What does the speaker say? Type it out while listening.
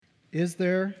Is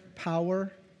there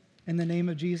power in the name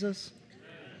of Jesus?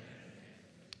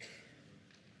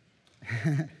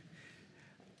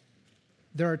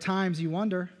 There are times you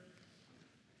wonder.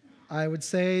 I would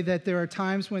say that there are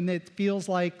times when it feels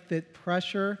like that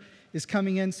pressure is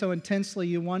coming in so intensely,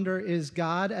 you wonder, is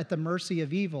God at the mercy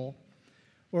of evil,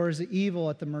 or is evil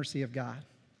at the mercy of God?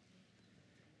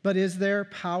 But is there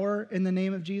power in the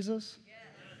name of Jesus?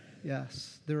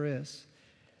 Yes, there is.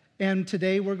 And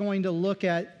today we're going to look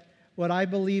at what I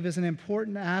believe is an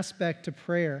important aspect to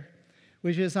prayer,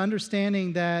 which is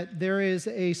understanding that there is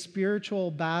a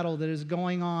spiritual battle that is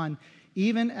going on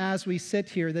even as we sit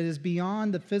here that is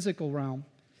beyond the physical realm.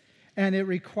 And it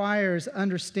requires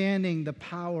understanding the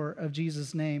power of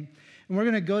Jesus' name. And we're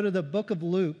going to go to the book of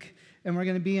Luke, and we're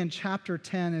going to be in chapter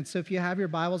 10. And so if you have your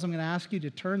Bibles, I'm going to ask you to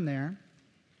turn there.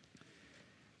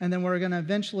 And then we're going to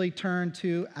eventually turn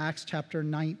to Acts chapter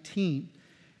 19.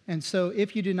 And so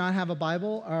if you do not have a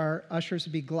Bible, our ushers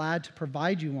would be glad to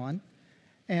provide you one.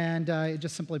 And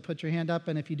just simply put your hand up.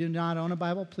 And if you do not own a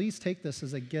Bible, please take this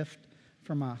as a gift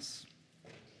from us.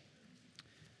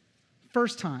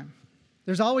 First time.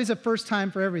 There's always a first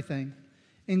time for everything,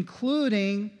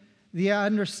 including the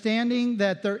understanding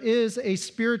that there is a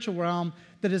spiritual realm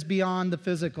that is beyond the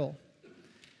physical.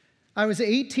 I was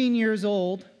 18 years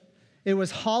old. It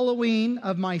was Halloween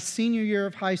of my senior year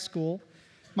of high school.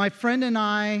 My friend and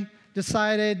I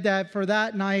decided that for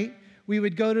that night, we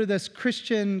would go to this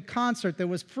Christian concert that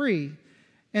was free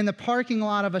in the parking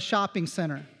lot of a shopping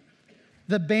center.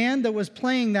 The band that was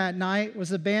playing that night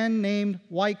was a band named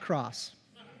White Cross.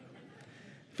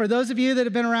 For those of you that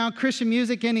have been around Christian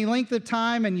music any length of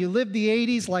time and you lived the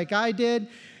 80s like I did,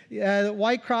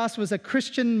 White Cross was a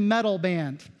Christian metal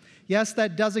band. Yes,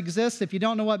 that does exist. If you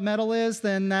don't know what metal is,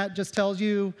 then that just tells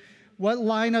you what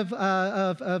line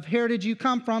of heritage you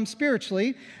come from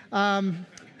spiritually. But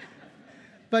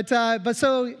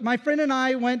so my friend and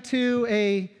I went to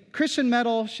a Christian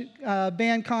metal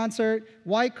band concert,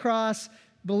 White Cross,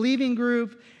 believing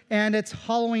group, and it's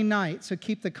Halloween night, so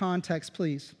keep the context,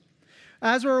 please.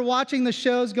 As we're watching the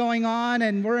shows going on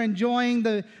and we're enjoying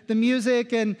the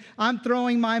music, and I'm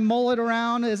throwing my mullet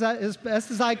around as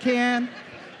best as I can,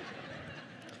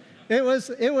 it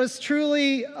was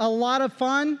truly a lot of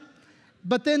fun.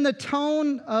 But then the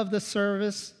tone of the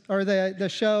service or the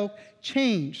show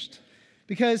changed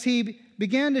because he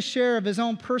began to share of his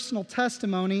own personal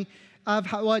testimony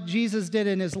of what Jesus did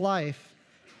in his life.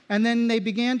 And then they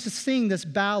began to sing this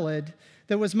ballad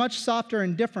that was much softer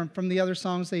and different from the other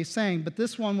songs they sang, but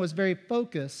this one was very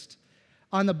focused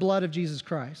on the blood of Jesus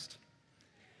Christ.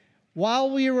 While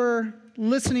we were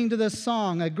listening to this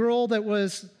song, a girl that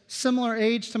was similar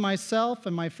age to myself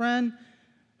and my friend,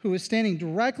 who was standing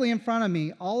directly in front of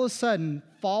me, all of a sudden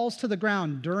falls to the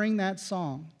ground during that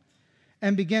song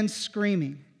and begins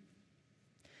screaming.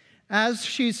 As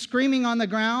she's screaming on the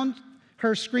ground,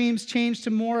 her screams change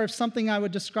to more of something I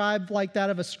would describe like that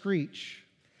of a screech.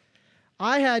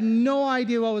 I had no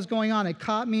idea what was going on. It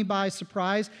caught me by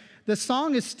surprise. The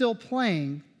song is still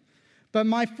playing, but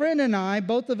my friend and I,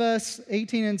 both of us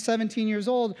 18 and 17 years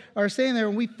old, are standing there,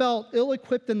 and we felt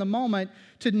ill-equipped in the moment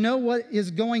to know what is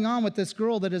going on with this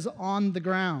girl that is on the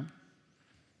ground.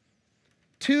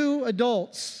 Two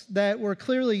adults that were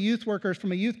clearly youth workers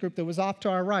from a youth group that was off to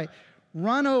our right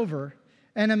run over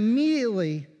and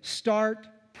immediately start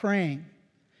praying.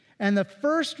 And the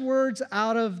first words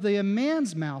out of the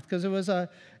man's mouth, because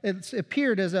it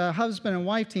appeared as a husband and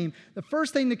wife team, the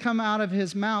first thing to come out of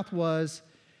his mouth was,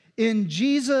 "In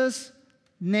Jesus'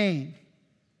 name."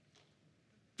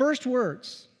 First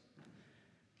words.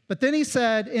 But then he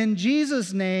said, "In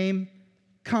Jesus' name,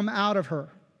 come out of her."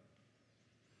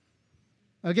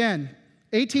 Again,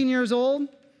 18 years old,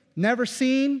 never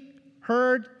seen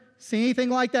anything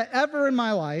like that ever in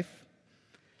my life.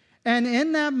 And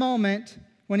in that moment,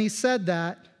 when he said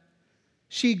that,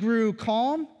 she grew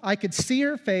calm. I could see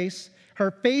her face.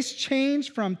 Her face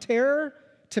changed from terror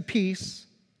to peace.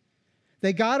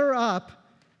 They got her up,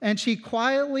 and she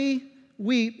quietly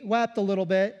wept a little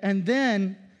bit, and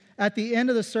then at the end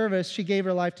of the service, she gave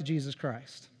her life to Jesus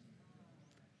Christ.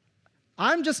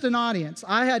 I'm just an audience.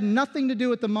 I had nothing to do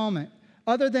with the moment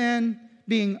other than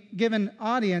being given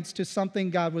audience to something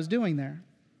God was doing there.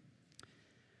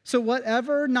 So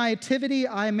whatever naivety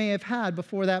I may have had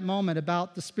before that moment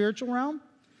about the spiritual realm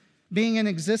being in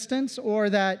existence,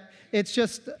 or that it's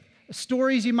just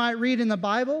stories you might read in the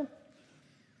Bible,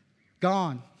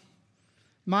 gone.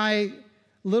 My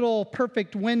little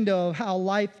perfect window of how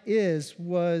life is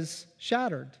was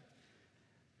shattered.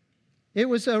 It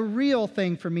was a real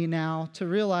thing for me now to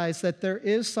realize that there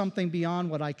is something beyond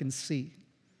what I can see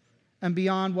and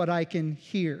beyond what I can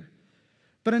hear.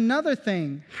 But another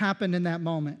thing happened in that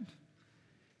moment.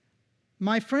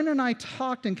 My friend and I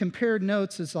talked and compared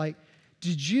notes. It's like,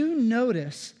 did you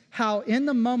notice how in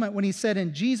the moment when he said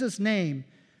in Jesus' name,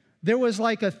 there was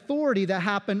like authority that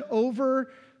happened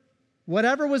over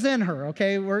whatever was in her,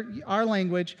 okay? Our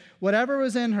language, whatever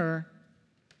was in her,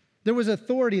 there was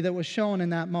authority that was shown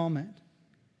in that moment.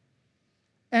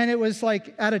 And it was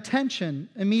like at attention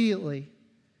immediately.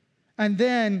 And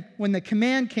then when the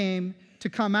command came to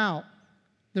come out,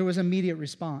 there was immediate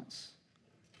response.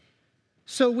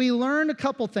 So we learned a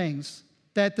couple things,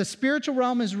 that the spiritual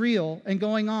realm is real and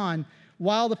going on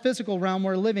while the physical realm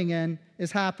we're living in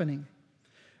is happening.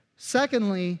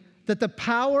 Secondly, that the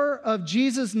power of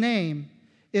Jesus' name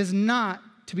is not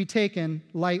to be taken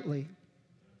lightly.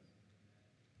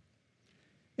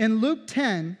 In Luke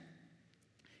 10,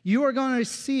 you are going to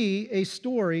see a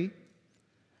story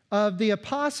of the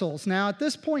apostles. Now, at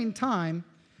this point in time,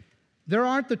 there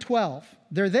aren't the 12.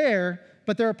 They're there,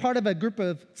 but they're a part of a group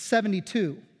of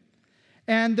 72.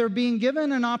 And they're being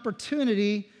given an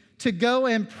opportunity to go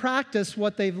and practice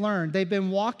what they've learned. They've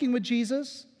been walking with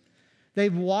Jesus.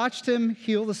 They've watched him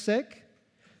heal the sick.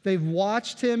 They've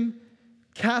watched him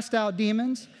cast out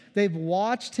demons. They've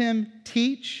watched him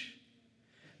teach.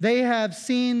 They have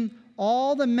seen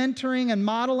all the mentoring and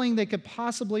modeling they could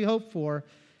possibly hope for.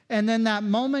 And then that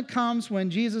moment comes when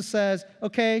Jesus says,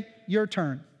 okay, your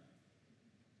turn.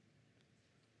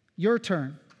 Your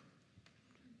turn.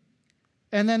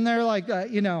 And then they're like,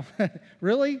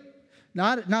 really?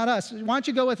 Not us. Why don't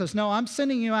you go with us? No, I'm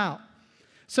sending you out.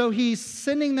 So he's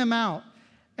sending them out,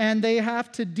 and they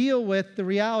have to deal with the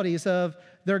realities of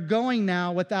they're going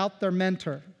now without their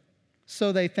mentor.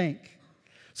 So they think.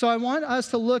 So I want us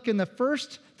to look in the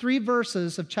first 3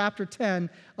 verses of chapter 10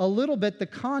 a little bit the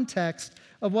context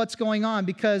of what's going on,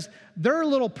 because their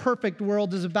little perfect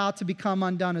world is about to become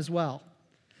undone as well.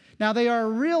 Now they are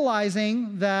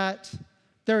realizing that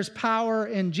there's power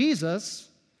in Jesus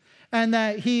and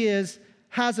that he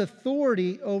has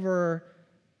authority over,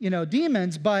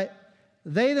 demons, but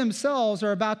they themselves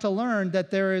are about to learn that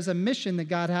there is a mission that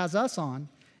God has us on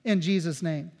in Jesus'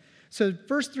 name. So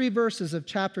first 3 verses of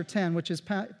chapter 10, which is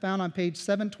found on page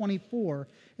 724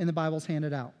 in the Bibles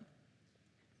handed out.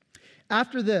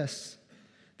 After this,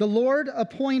 the Lord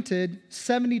appointed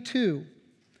 72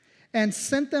 and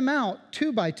sent them out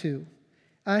 2 by 2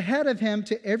 ahead of him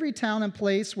to every town and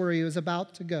place where he was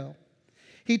about to go.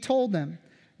 He told them,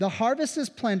 the harvest is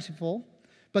plentiful,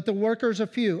 but the workers are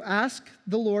few. Ask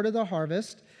the Lord of the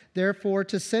harvest, therefore,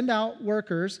 to send out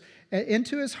workers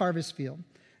into his harvest field.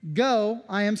 Go,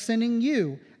 I am sending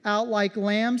you out like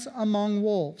lambs among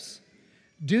wolves.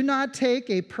 Do not take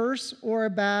a purse or a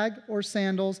bag or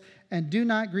sandals, and do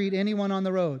not greet anyone on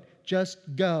the road. Just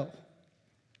go.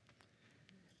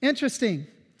 Interesting.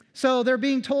 So they're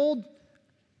being told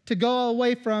to go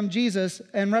away from Jesus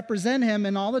and represent him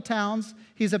in all the towns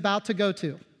he's about to go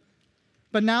to.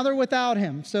 But now they're without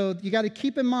him. So you got to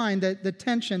keep in mind that the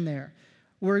tension there.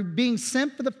 We're being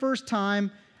sent for the first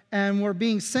time, and we're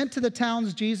being sent to the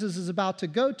towns Jesus is about to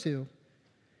go to,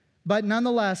 but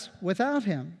nonetheless without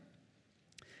him.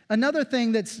 Another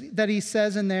thing that he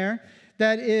says in there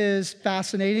that is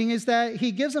fascinating is that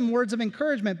he gives them words of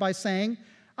encouragement by saying,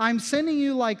 I'm sending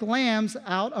you like lambs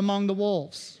out among the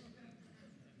wolves.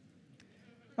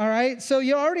 All right, so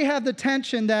you already have the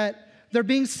tension that they're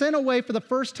being sent away for the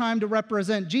first time to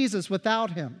represent Jesus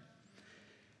without him.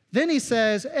 Then he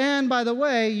says, and by the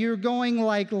way, you're going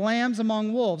like lambs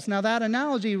among wolves. Now that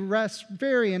analogy rests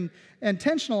very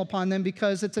intentional upon them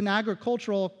because it's an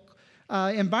agricultural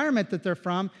environment that they're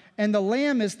from, and the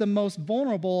lamb is the most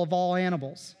vulnerable of all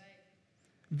animals.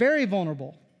 Very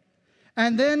vulnerable.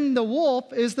 And then the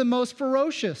wolf is the most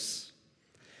ferocious.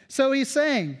 So he's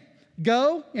saying,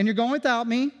 go, and you're going without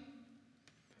me,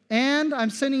 and I'm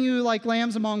sending you like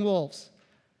lambs among wolves.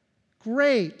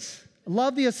 Great.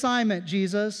 Love the assignment,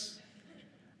 Jesus.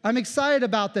 I'm excited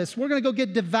about this. We're going to go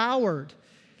get devoured.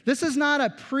 This is not a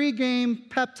pregame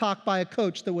pep talk by a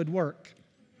coach that would work.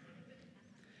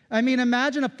 I mean,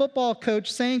 imagine a football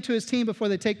coach saying to his team before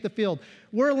they take the field,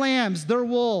 we're lambs, they're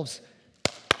wolves.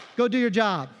 Go do your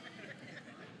job.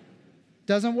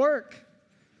 Doesn't work.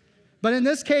 But in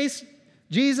this case,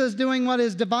 Jesus doing what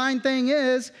his divine thing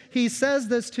is, he says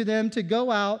this to them to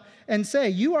go out and say,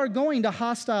 you are going to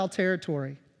hostile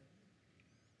territory,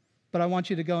 but I want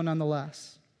you to go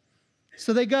nonetheless.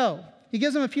 So they go. He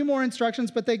gives them a few more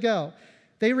instructions, but they go.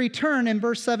 They return in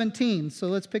verse 17, so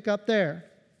let's pick up there.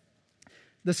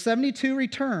 The 72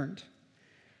 returned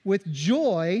with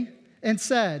joy and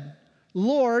said,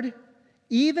 Lord,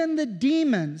 even the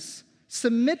demons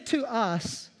submit to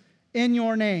us in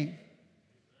your name.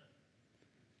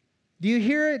 Do you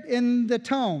hear it in the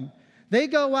tone? They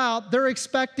go out, they're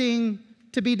expecting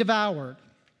to be devoured.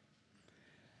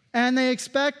 And they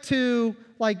expect to,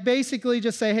 like, basically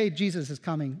just say, hey, Jesus is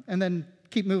coming, and then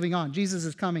keep moving on. Jesus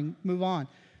is coming, move on.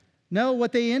 No,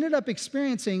 what they ended up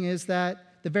experiencing is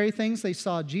that the very things they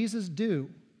saw Jesus do,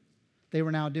 they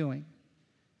were now doing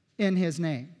in his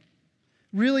name.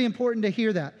 Really important to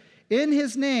hear that. In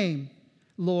his name,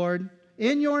 Lord,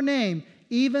 in your name,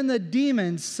 even the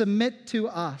demons submit to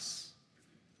us.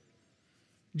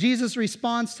 Jesus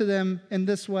responds to them in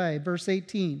this way, verse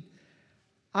 18.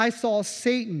 I saw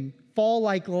Satan fall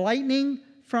like lightning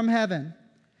from heaven.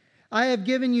 I have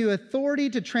given you authority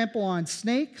to trample on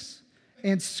snakes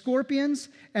and scorpions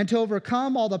and to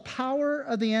overcome all the power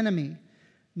of the enemy.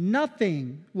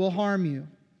 Nothing will harm you.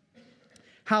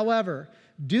 However,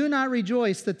 do not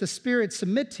rejoice that the spirits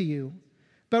submit to you,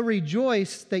 but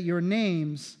rejoice that your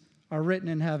names are written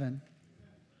in heaven.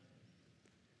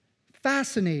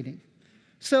 Fascinating.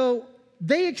 So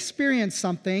they experienced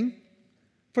something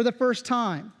for the first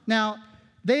time. Now,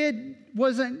 they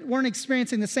weren't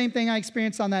experiencing the same thing I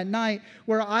experienced on that night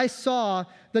where I saw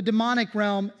the demonic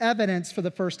realm evidence for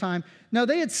the first time. No,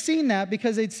 they had seen that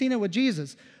because they'd seen it with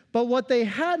Jesus. But what they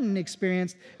hadn't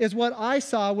experienced is what I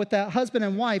saw with that husband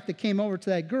and wife that came over to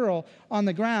that girl on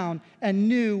the ground and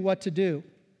knew what to do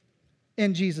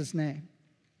in Jesus' name.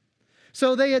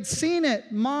 So they had seen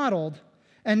it modeled,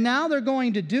 and now they're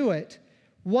going to do it.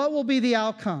 What will be the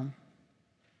outcome?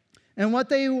 And what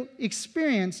they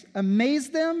experienced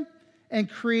amazed them and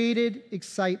created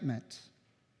excitement.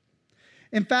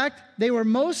 In fact, they were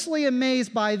mostly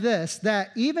amazed by this,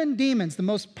 that even demons, the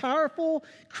most powerful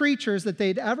creatures that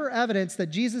they'd ever evidenced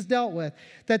that Jesus dealt with,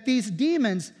 that these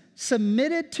demons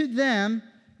submitted to them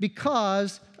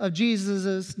because of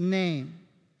Jesus' name.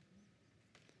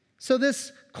 So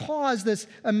this caused this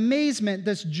amazement,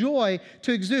 this joy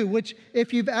to exude, which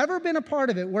if you've ever been a part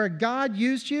of it, where God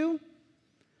used you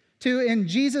to, in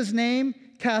Jesus' name,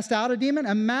 cast out a demon,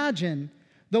 imagine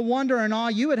the wonder and awe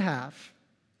you would have.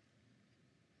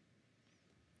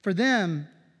 For them,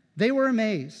 they were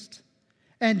amazed.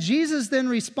 And Jesus then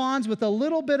responds with a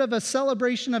little bit of a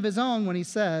celebration of his own when he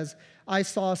says, I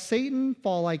saw Satan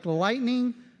fall like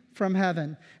lightning from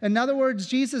heaven. In other words,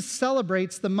 Jesus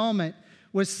celebrates the moment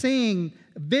with seeing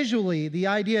visually the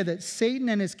idea that Satan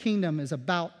and his kingdom is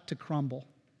about to crumble.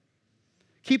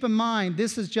 Keep in mind,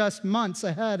 this is just months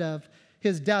ahead of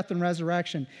his death and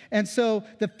resurrection. And so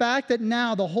the fact that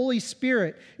now the Holy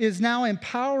Spirit is now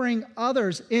empowering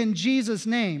others in Jesus'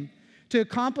 name to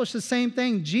accomplish the same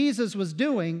thing Jesus was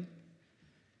doing,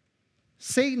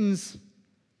 Satan's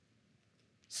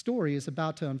story is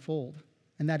about to unfold,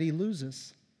 and that he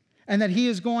loses, and that he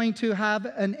is going to have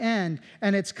an end,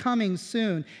 and it's coming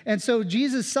soon. And so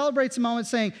Jesus celebrates the moment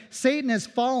saying, Satan has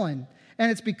fallen, and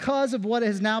it's because of what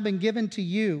has now been given to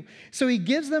you. So he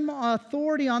gives them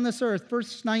authority on this earth,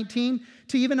 verse 19,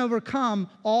 to even overcome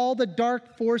all the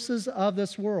dark forces of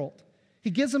this world. He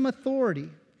gives them authority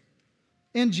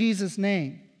in Jesus'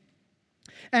 name.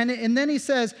 And then he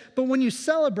says, but when you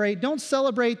celebrate, don't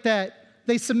celebrate that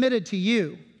they submitted to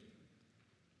you.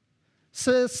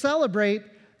 So celebrate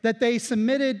that they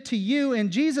submitted to you in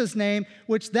Jesus' name,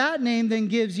 which that name then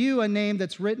gives you a name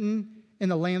that's written in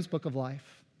the Lamb's Book of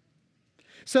Life.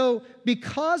 So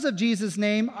because of Jesus'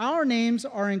 name, our names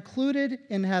are included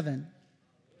in heaven.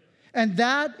 And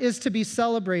that is to be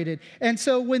celebrated. And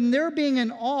so when they're being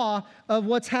in awe of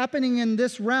what's happening in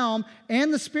this realm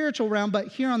and the spiritual realm, but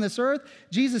here on this earth,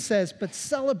 Jesus says, but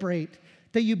celebrate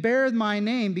that you bear my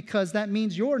name, because that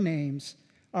means your names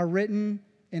are written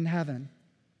in heaven.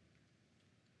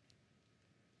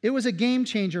 It was a game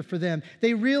changer for them.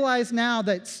 They realized now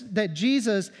that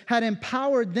Jesus had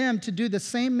empowered them to do the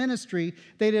same ministry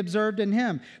they'd observed in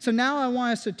him. So now I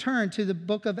want us to turn to the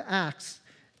book of Acts,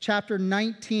 chapter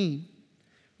 19,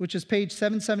 which is page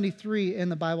 773 in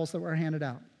the Bibles that were handed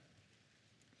out.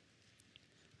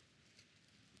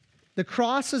 The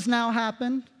cross has now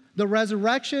happened. The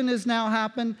resurrection has now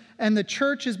happened, and the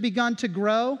church has begun to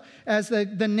grow as the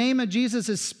name of Jesus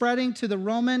is spreading to the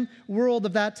Roman world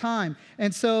of that time.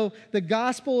 And so the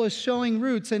gospel is showing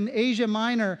roots in Asia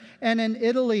Minor and in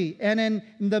Italy and in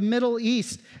the Middle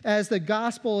East as the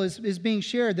gospel is being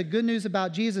shared. The good news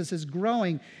about Jesus is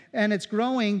growing, and it's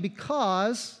growing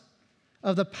because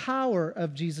of the power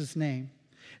of Jesus' name.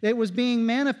 It was being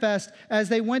manifest as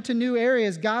they went to new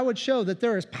areas. God would show that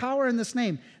there is power in this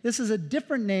name. This is a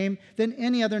different name than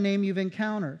any other name you've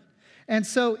encountered. And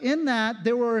so in that,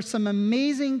 there were some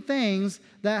amazing things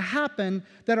that happened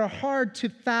that are hard to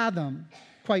fathom,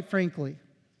 quite frankly.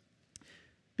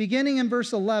 Beginning in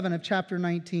verse 11 of chapter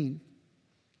 19.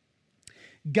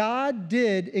 God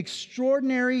did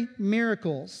extraordinary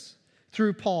miracles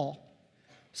through Paul,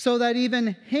 so that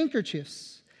even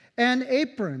handkerchiefs and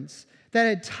aprons that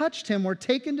had touched him were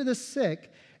taken to the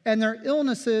sick, and their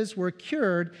illnesses were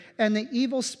cured, and the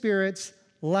evil spirits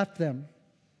left them.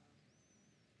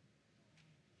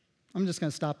 I'm just going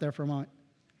to stop there for a moment.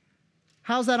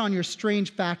 How's that on your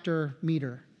strange factor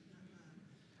meter?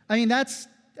 I mean,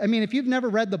 if you've never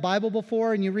read the Bible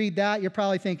before and you read that, you're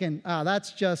probably thinking,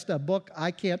 that's just a book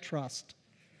I can't trust.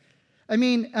 I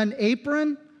mean, an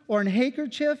apron or an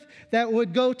handkerchief that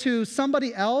would go to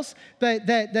somebody else,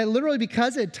 that literally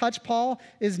because it touched Paul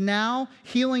is now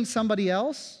healing somebody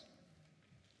else.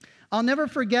 I'll never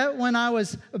forget when I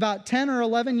was about 10 or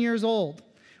 11 years old.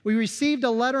 We received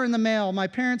a letter in the mail. My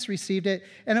parents received it,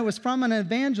 and it was from an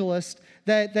evangelist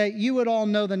that you would all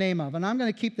know the name of, and I'm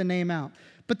going to keep the name out.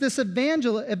 But this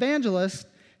evangelist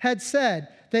had said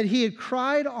that he had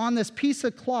cried on this piece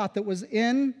of cloth that was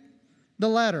in the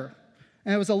letter.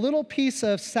 And it was a little piece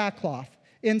of sackcloth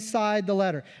inside the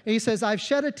letter. And he says, I've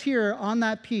shed a tear on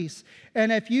that piece.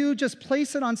 And if you just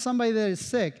place it on somebody that is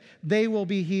sick, they will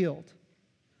be healed.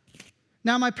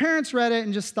 Now, my parents read it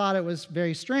and just thought it was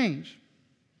very strange.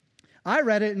 I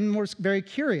read it and was very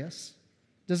curious.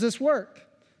 Does this work?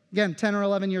 Again, 10 or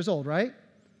 11 years old, right?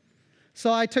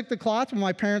 So I took the cloth when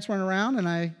my parents weren't around, and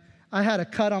I had a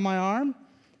cut on my arm.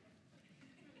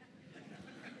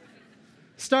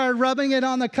 Started rubbing it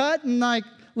on the cut and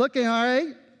looking, all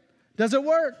right, does it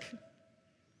work?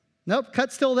 Nope,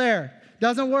 cut's still there.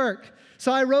 Doesn't work.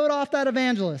 So I wrote off that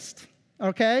evangelist,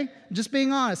 okay? Just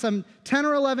being honest. I'm 10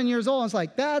 or 11 years old. I was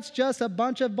like, that's just a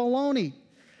bunch of baloney.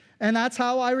 And that's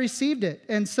how I received it.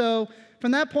 And so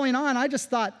from that point on, I just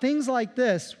thought things like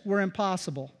this were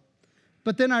impossible.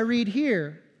 But then I read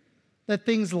here that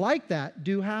things like that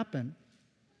do happen.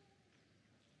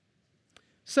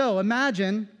 So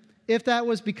imagine if that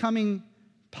was becoming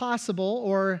possible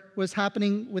or was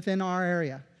happening within our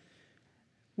area,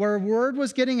 where word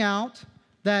was getting out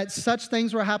that such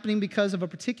things were happening because of a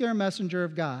particular messenger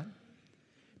of God.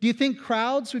 Do you think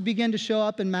crowds would begin to show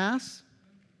up en masse?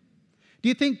 Do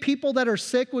you think people that are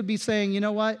sick would be saying, you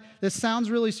know what, this sounds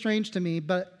really strange to me,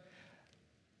 but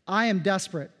I am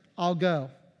desperate. I'll go.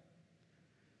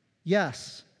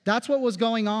 Yes. That's what was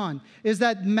going on, is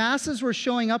that masses were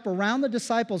showing up around the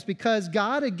disciples because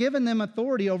God had given them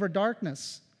authority over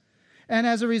darkness. And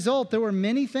as a result, there were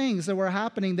many things that were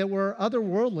happening that were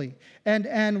otherworldly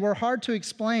and were hard to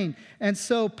explain. And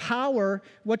so power,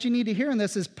 what you need to hear in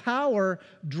this is power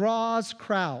draws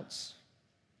crowds.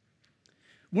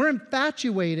 We're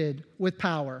infatuated with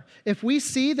power. If we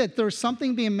see that there's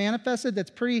something being manifested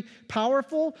that's pretty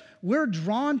powerful, we're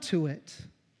drawn to it.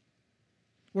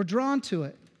 We're drawn to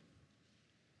it.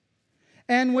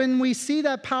 And when we see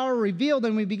that power revealed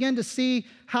and we begin to see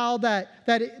how that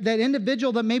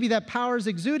individual that maybe that power is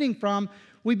exuding from,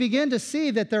 we begin to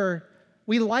see that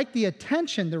we like the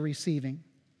attention they're receiving.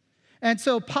 And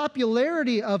so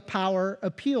popularity of power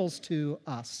appeals to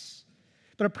us,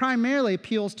 but it primarily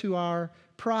appeals to our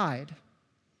pride.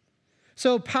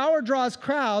 So power draws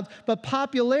crowds, but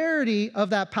popularity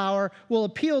of that power will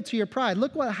appeal to your pride.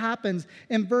 Look what happens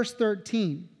in verse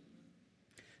 13.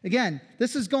 Again,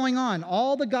 this is going on.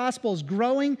 All the gospel is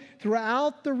growing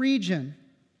throughout the region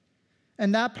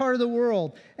and that part of the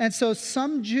world. And so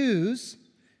some Jews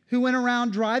who went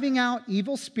around driving out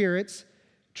evil spirits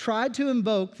tried to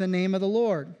invoke the name of the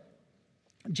Lord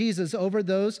Jesus over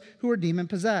those who were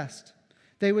demon-possessed.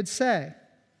 They would say,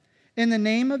 in the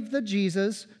name of the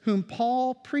Jesus whom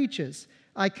Paul preaches,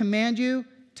 I command you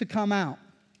to come out.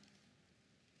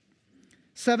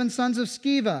 7 sons of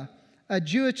Sceva, a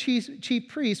Jewish chief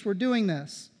priest, were doing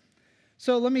this.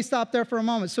 So let me stop there for a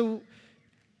moment. So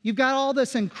you've got all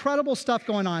this incredible stuff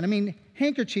going on. I mean,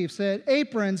 handkerchiefs,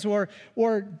 aprons, or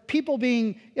people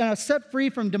being set free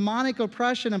from demonic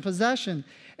oppression and possession.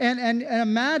 And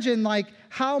imagine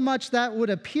how much that would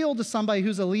appeal to somebody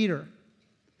who's a leader.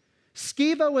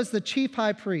 Sceva was the chief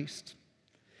high priest,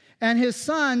 and his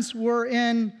sons were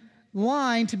in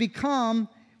line to become,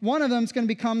 one of them is going to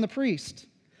become the priest.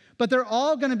 But they're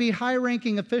all going to be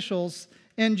high-ranking officials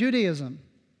in Judaism.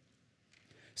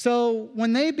 So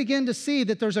when they begin to see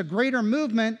that there's a greater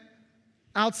movement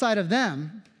outside of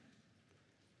them,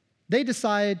 they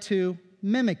decide to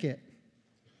mimic it,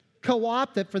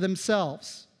 co-opt it for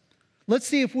themselves. Let's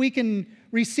see if we can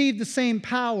receive the same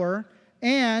power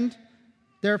and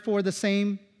therefore the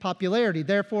same popularity.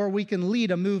 Therefore, we can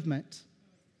lead a movement.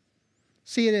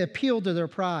 See, it appealed to their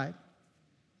pride.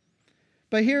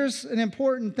 But here's an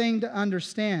important thing to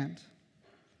understand.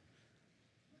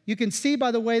 You can see by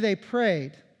the way they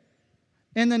prayed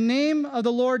In the name of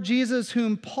the Lord Jesus,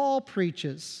 whom Paul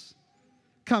preaches,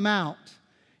 come out.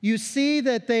 You see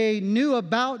that they knew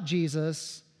about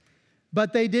Jesus,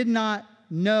 but they did not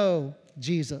know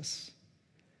Jesus.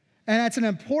 And that's an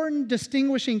important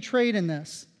distinguishing trait in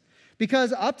this,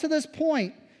 because up to this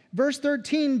point, verse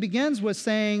 13 begins with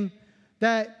saying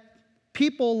that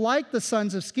people like the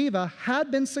sons of Sceva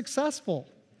had been successful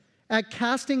at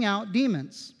casting out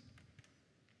demons.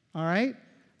 All right?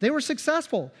 They were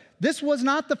successful. This was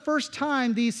not the first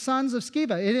time these sons of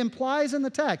Sceva, it implies in the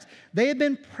text, they had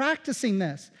been practicing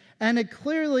this and had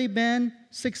clearly been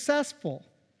successful.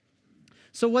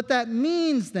 So what that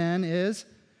means then is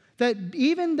that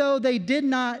even though they did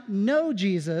not know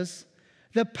Jesus,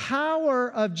 the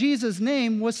power of Jesus'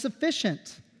 name was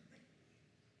sufficient.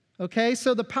 Okay,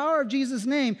 so the power of Jesus'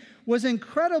 name was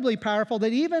incredibly powerful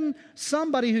that even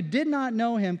somebody who did not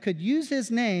know him could use his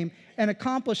name and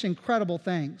accomplish incredible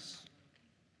things.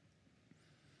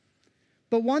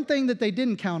 But one thing that they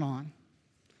didn't count on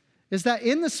is that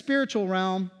in the spiritual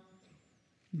realm,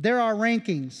 there are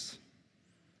rankings.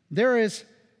 There is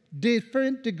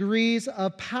different degrees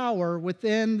of power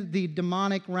within the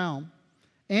demonic realm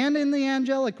and in the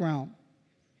angelic realm.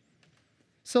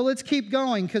 So let's keep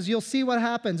going, because you'll see what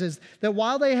happens is that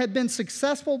while they had been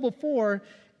successful before,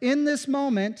 in this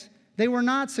moment, they were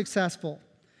not successful.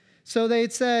 So they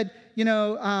had said,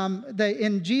 that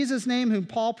in Jesus' name, whom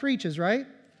Paul preaches, right?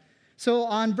 So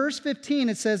on verse 15,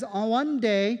 it says, on one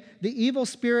day, the evil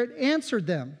spirit answered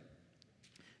them,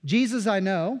 Jesus I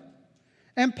know,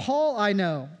 and Paul I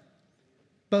know,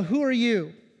 but who are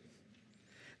you?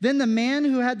 Then the man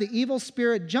who had the evil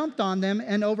spirit jumped on them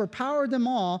and overpowered them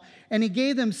all, and he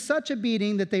gave them such a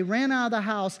beating that they ran out of the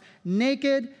house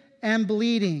naked and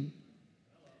bleeding.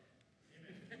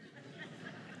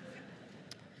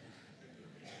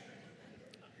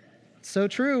 So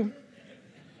true.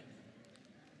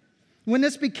 When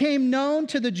this became known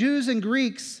to the Jews and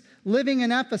Greeks living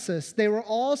in Ephesus, they were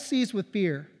all seized with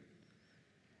fear.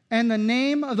 And the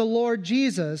name of the Lord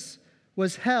Jesus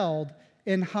was held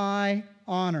in high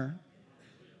honor.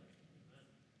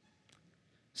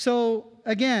 So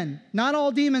again, not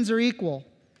all demons are equal,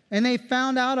 and they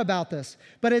found out about this.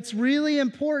 But it's really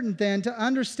important then to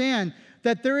understand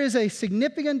that there is a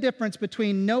significant difference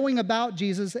between knowing about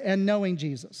Jesus and knowing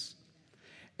Jesus.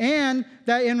 And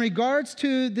that in regards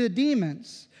to the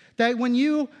demons, that when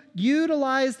you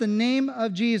utilize the name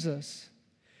of Jesus,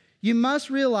 you must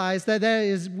realize that that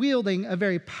is wielding a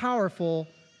very powerful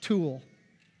tool.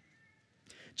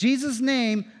 Jesus'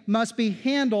 name must be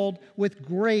handled with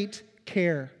great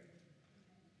care.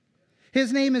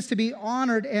 His name is to be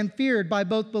honored and feared by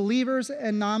both believers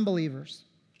and non-believers.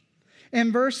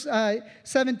 In verse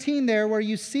 17 there, where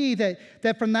you see that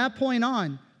from that point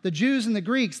on, the Jews and the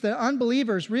Greeks, the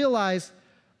unbelievers realized,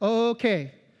 oh,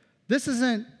 okay, this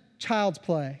isn't child's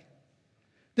play.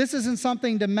 This isn't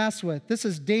something to mess with. This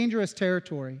is dangerous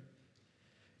territory.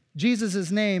 Jesus'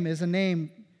 name is a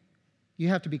name you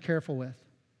have to be careful with.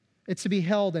 It's to be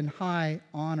held in high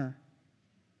honor.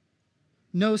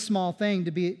 No small thing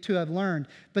to have learned,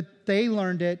 but they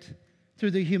learned it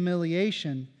through the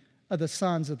humiliation of the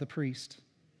sons of the priest.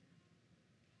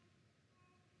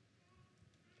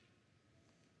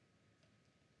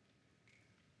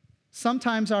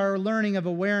 Sometimes our learning of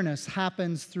awareness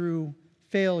happens through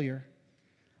failure.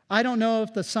 I don't know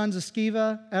if the sons of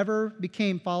Sceva ever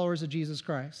became followers of Jesus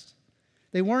Christ.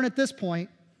 They weren't at this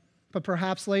point, but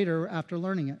perhaps later after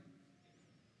learning it.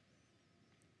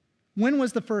 When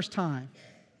was the first time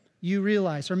you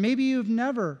realized, or maybe you've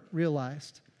never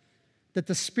realized, that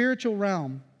the spiritual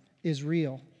realm is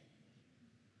real,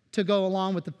 to go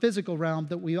along with the physical realm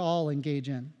that we all engage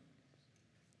in?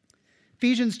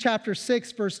 Ephesians chapter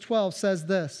 6, verse 12 says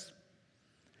this,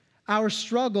 our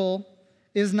struggle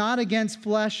is not against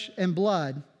flesh and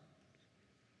blood,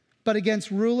 but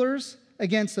against rulers,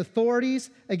 against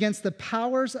authorities, against the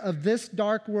powers of this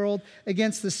dark world,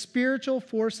 against the spiritual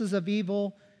forces of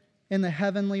evil in the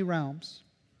heavenly realms.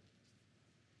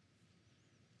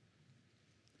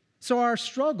 So our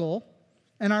struggle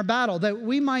and our battle that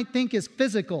we might think is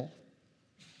physical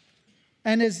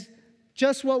and is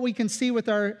just what we can see with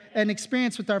and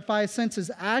experience with our five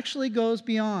senses actually goes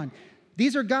beyond.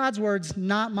 These are God's words,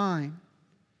 not mine.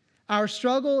 Our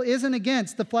struggle isn't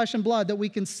against the flesh and blood that we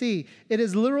can see. It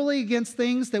is literally against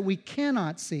things that we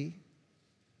cannot see.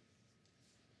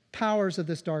 Powers of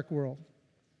this dark world.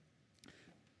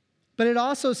 But it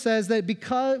also says that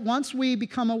because once we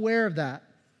become aware of that,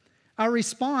 our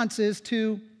response is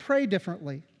to pray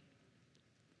differently.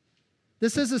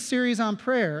 This is a series on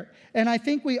prayer, and I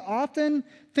think we often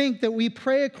think that we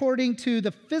pray according to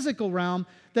the physical realm,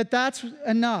 that that's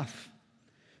enough.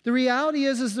 The reality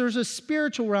is there's a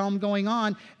spiritual realm going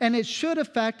on, and it should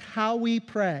affect how we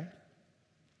pray.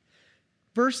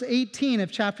 Verse 18 of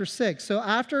chapter 6. So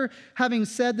after having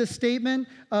said the statement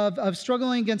of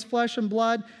struggling against flesh and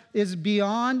blood is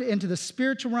beyond into the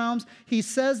spiritual realms, he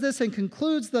says this and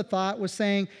concludes the thought with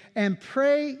saying, and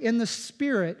pray in the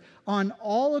Spirit on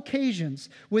all occasions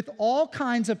with all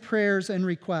kinds of prayers and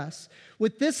requests.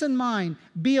 With this in mind,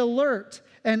 be alert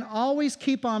and always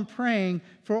keep on praying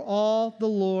for all the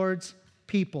Lord's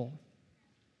people.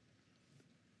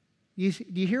 Do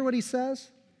you hear what he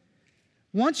says?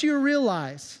 Once you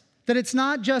realize that it's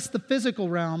not just the physical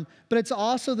realm, but it's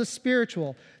also the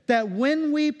spiritual, that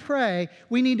when we pray,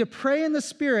 we need to pray in the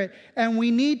Spirit and we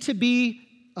need to be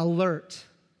alert.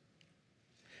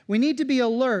 We need to be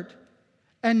alert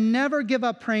and never give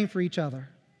up praying for each other,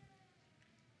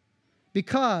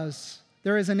 because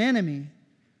there is an enemy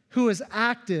who is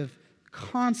active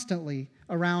constantly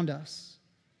around us.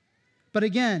 But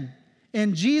again,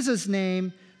 in Jesus'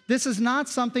 name, this is not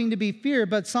something to be feared,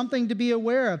 but something to be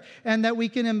aware of, and that we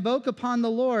can invoke upon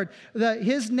the Lord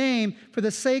His name for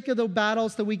the sake of the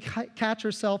battles that we catch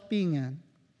ourselves being in.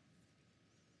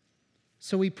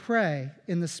 So we pray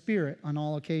in the Spirit on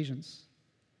all occasions.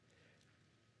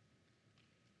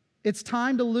 It's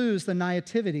time to lose the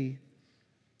naivety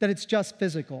that it's just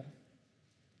physical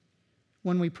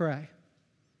when we pray,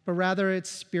 but rather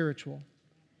it's spiritual.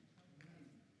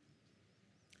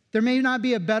 There may not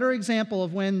be a better example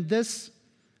of when this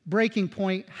breaking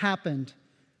point happened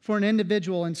for an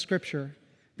individual in Scripture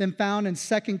than found in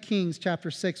 2 Kings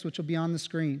chapter 6, which will be on the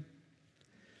screen.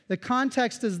 The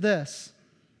context is this.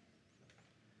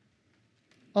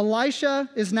 Elisha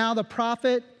is now the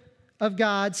prophet of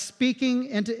God speaking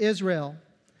into Israel.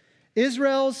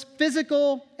 Israel's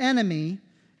physical enemy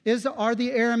are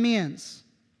the Arameans.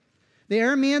 The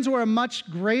Arameans were a much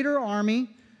greater army.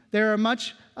 They're a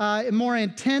much more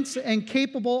intense and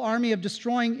capable army of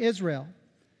destroying Israel.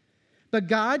 But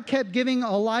God kept giving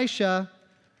Elisha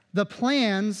the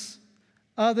plans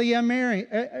of the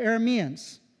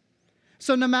Arameans.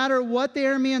 So no matter what the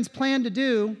Arameans planned to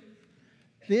do,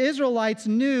 the Israelites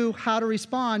knew how to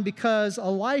respond because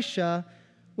Elisha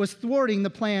was thwarting the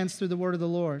plans through the word of the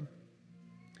Lord.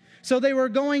 So they were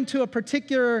going to a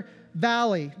particular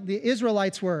valley, the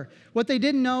Israelites were. What they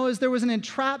didn't know is there was an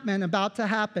entrapment about to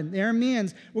happen. The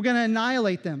Arameans were going to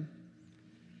annihilate them.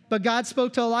 But God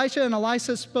spoke to Elisha, and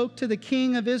Elisha spoke to the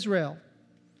king of Israel,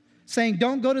 saying,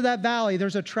 don't go to that valley,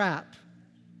 there's a trap.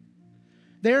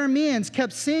 The Arameans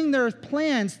kept seeing their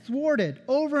plans thwarted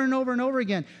over and over and over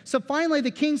again. So finally the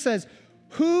king says,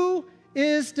 who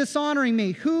is dishonoring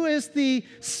me? Who is the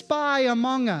spy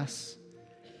among us?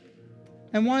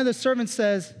 And one of the servants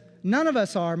says, none of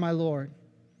us are, my Lord.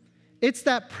 It's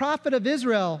that prophet of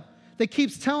Israel that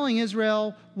keeps telling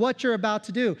Israel what you're about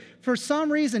to do. For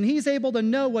some reason, he's able to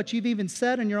know what you've even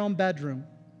said in your own bedroom.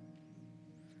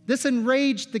 This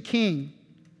enraged the king.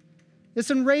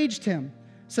 This enraged him.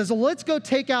 Says, well, let's go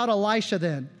take out Elisha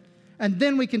then, and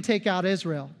then we can take out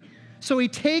Israel. So he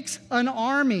takes an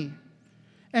army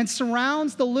and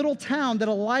surrounds the little town that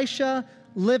Elisha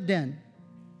lived in.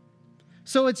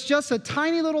 So it's just a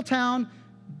tiny little town,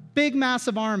 big,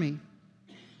 massive army.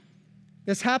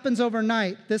 This happens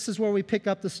overnight. This is where we pick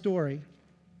up the story.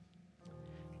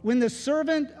 When the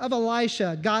servant of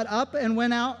Elisha got up and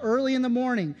went out early in the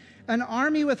morning, an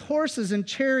army with horses and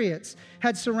chariots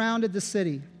had surrounded the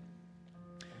city.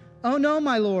 Oh no,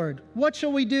 my Lord, what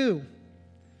shall we do?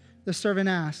 The servant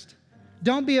asked.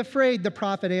 Don't be afraid, the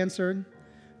prophet answered.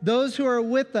 Those who are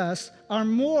with us are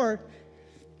more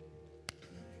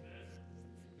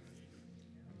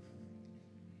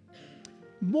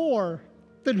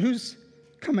than who's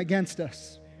come against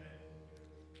us.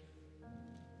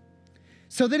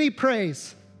 So then he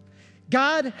prays,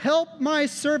 God, help my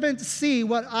servant see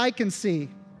what I can see.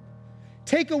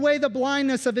 Take away the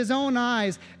blindness of his own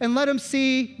eyes and let him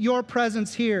see your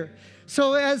presence here.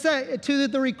 So to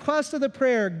the request of the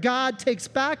prayer, God takes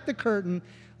back the curtain,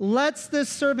 lets this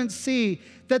servant see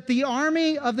that the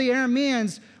army of the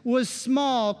Arameans was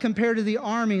small compared to the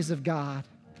armies of God.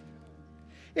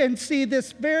 And see,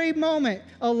 this very moment,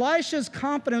 Elisha's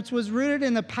confidence was rooted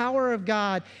in the power of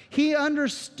God. He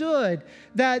understood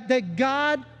that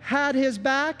God had his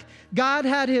back, God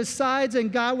had his sides,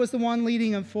 and God was the one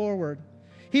leading him forward.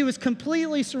 He was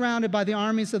completely surrounded by the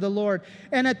armies of the Lord.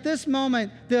 And at this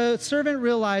moment, the servant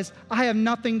realized, I have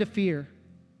nothing to fear.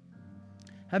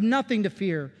 I have nothing to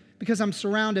fear because I'm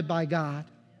surrounded by God.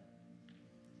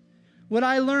 What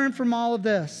I learned from all of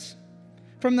this,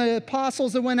 from the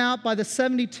apostles that went out by the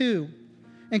 72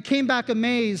 and came back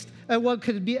amazed at what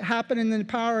could happen in the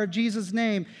power of Jesus'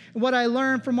 name. And what I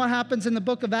learned from what happens in the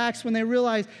book of Acts when they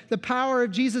realize the power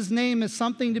of Jesus' name is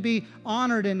something to be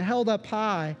honored and held up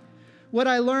high. What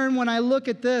I learned when I look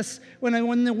at this, when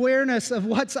the awareness of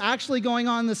what's actually going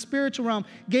on in the spiritual realm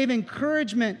gave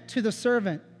encouragement to the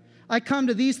servant, I come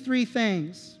to these three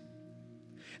things.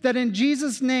 That in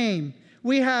Jesus' name,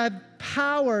 we have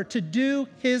power to do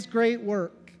His great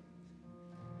work.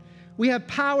 We have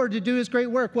power to do His great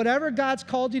work. Whatever God's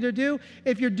called you to do,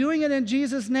 if you're doing it in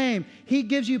Jesus' name, He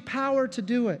gives you power to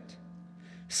do it.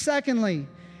 Secondly,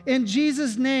 in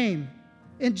Jesus' name,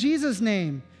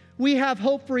 we have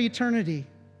hope for eternity.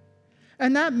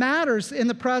 And that matters in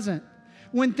the present.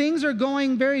 When things are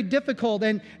going very difficult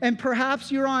and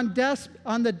perhaps you're on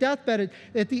the deathbed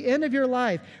at the end of your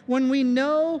life, when we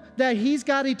know that He's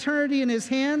got eternity in His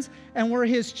hands and we're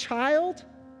His child,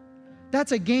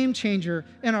 that's a game changer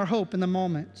in our hope in the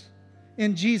moment.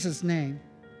 In Jesus' name.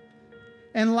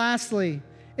 And lastly,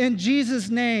 in Jesus'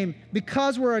 name,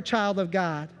 because we're a child of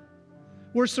God,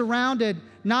 we're surrounded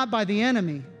not by the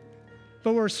enemy,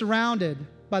 but we're surrounded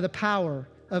by the power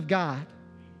of God.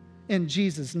 In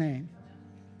Jesus' name.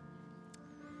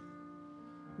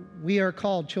 We are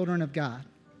called children of God.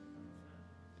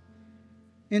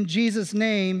 In Jesus'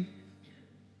 name,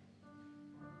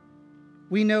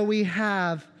 we know we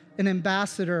have an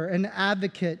ambassador, an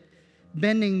advocate,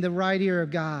 bending the right ear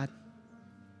of God.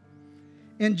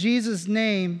 In Jesus'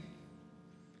 name,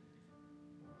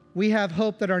 we have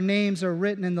hope that our names are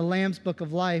written in the Lamb's book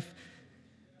of life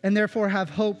and therefore have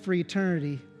hope for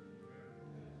eternity.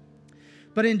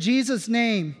 But in Jesus'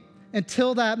 name,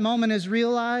 until that moment is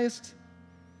realized,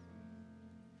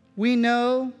 we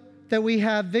know that we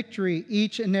have victory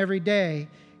each and every day,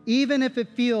 even if it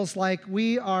feels like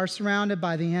we are surrounded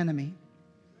by the enemy.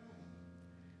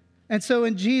 And so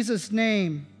in Jesus'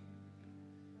 name,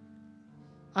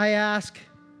 I ask,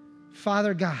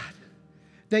 Father God,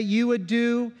 that you would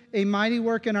do a mighty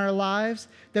work in our lives,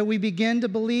 that we begin to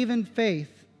believe in faith,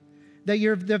 that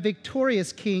you're the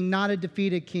victorious king, not a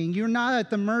defeated king. You're not at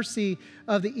the mercy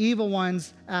of the evil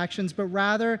one's actions, but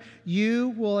rather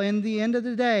you will, in the end of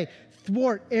the day,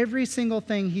 thwart every single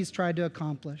thing he's tried to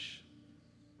accomplish.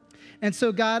 And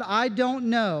so, God, I don't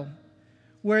know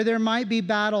where there might be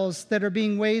battles that are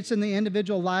being waged in the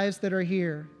individual lives that are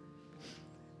here.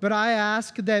 But I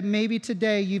ask that maybe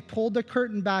today you've pulled the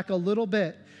curtain back a little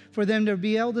bit for them to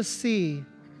be able to see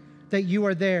that you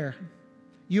are there,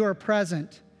 you are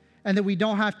present, and that we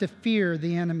don't have to fear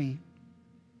the enemy.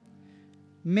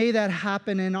 May that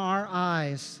happen in our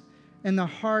eyes, in the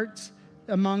hearts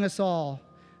among us all,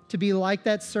 to be like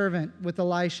that servant with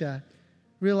Elisha,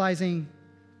 realizing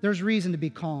there's reason to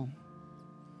be calm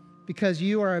because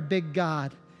you are a big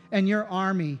God and your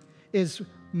army is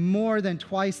more than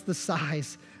twice the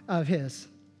size of his.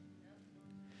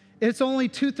 It's only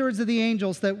 2/3 of the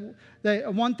angels that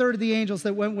 1/3 of the angels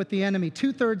that went with the enemy.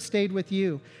 2/3 stayed with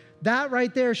you. That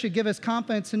right there should give us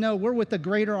confidence to know we're with the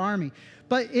greater army.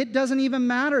 But it doesn't even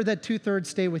matter that 2/3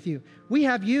 stay with you. We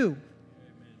have you.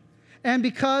 And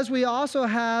because we also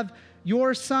have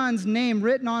your Son's name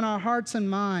written on our hearts and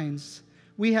minds,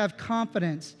 we have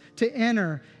confidence to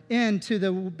enter into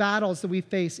the battles that we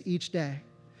face each day.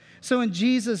 So in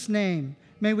Jesus' name,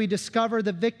 may we discover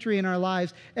the victory in our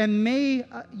lives, and may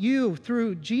you,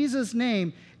 through Jesus'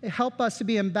 name, help us to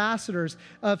be ambassadors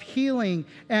of healing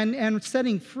and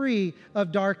setting free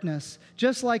of darkness,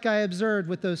 just like I observed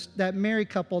with that married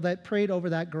couple that prayed over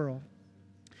that girl.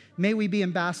 May we be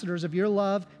ambassadors of your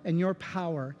love and your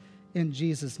power in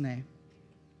Jesus' name.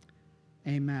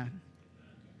 Amen.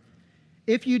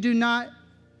 If you do not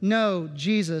know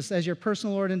Jesus as your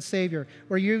personal Lord and Savior,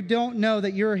 or you don't know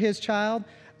that you're his child,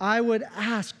 I would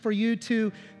ask for you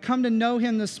to come to know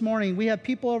him this morning. We have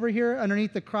people over here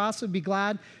underneath the cross who would be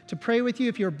glad to pray with you.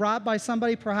 If you're brought by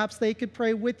somebody, perhaps they could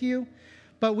pray with you.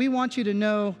 But we want you to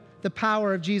know the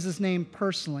power of Jesus' name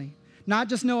personally. Not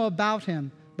just know about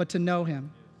him, but to know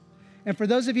him. And for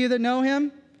those of you that know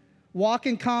him, walk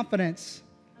in confidence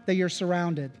that you're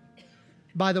surrounded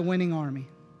by the winning army.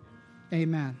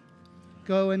 Amen.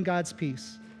 Go in God's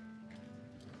peace.